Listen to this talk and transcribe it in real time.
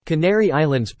Canary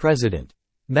Islands President.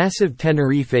 Massive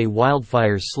Tenerife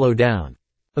wildfires slow down.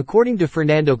 According to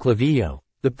Fernando Clavillo,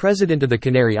 the president of the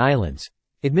Canary Islands,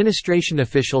 administration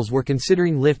officials were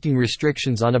considering lifting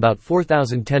restrictions on about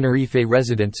 4,000 Tenerife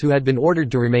residents who had been ordered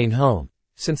to remain home,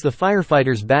 since the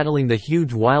firefighters battling the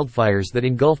huge wildfires that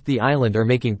engulfed the island are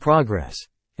making progress,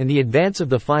 and the advance of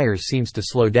the fires seems to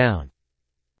slow down.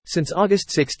 Since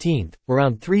August 16,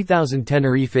 around 3,000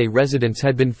 Tenerife residents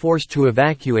had been forced to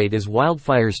evacuate as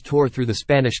wildfires tore through the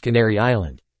Spanish Canary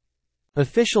Island.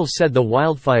 Officials said the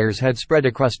wildfires had spread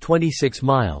across 26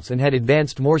 miles and had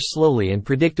advanced more slowly and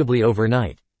predictably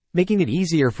overnight, making it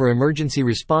easier for emergency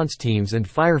response teams and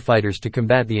firefighters to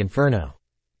combat the inferno.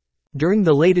 During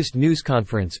the latest news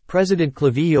conference, President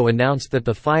Clavillo announced that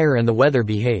the fire and the weather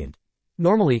behaved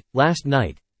normally last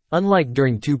night, unlike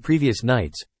during 2 previous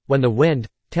nights, when the wind,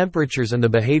 temperatures and the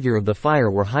behavior of the fire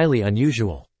were highly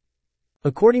unusual.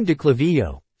 According to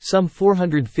Clavillo, some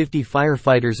 450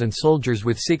 firefighters and soldiers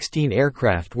with 16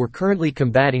 aircraft were currently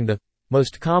combating the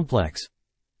most complex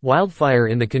wildfire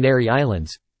in the Canary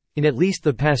Islands in at least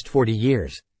the past 40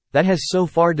 years, that has so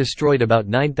far destroyed about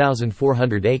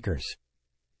 9,400 acres.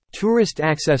 Tourist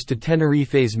access to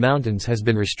Tenerife's mountains has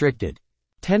been restricted.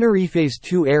 Tenerife's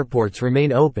 2 airports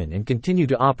remain open and continue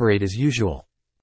to operate as usual.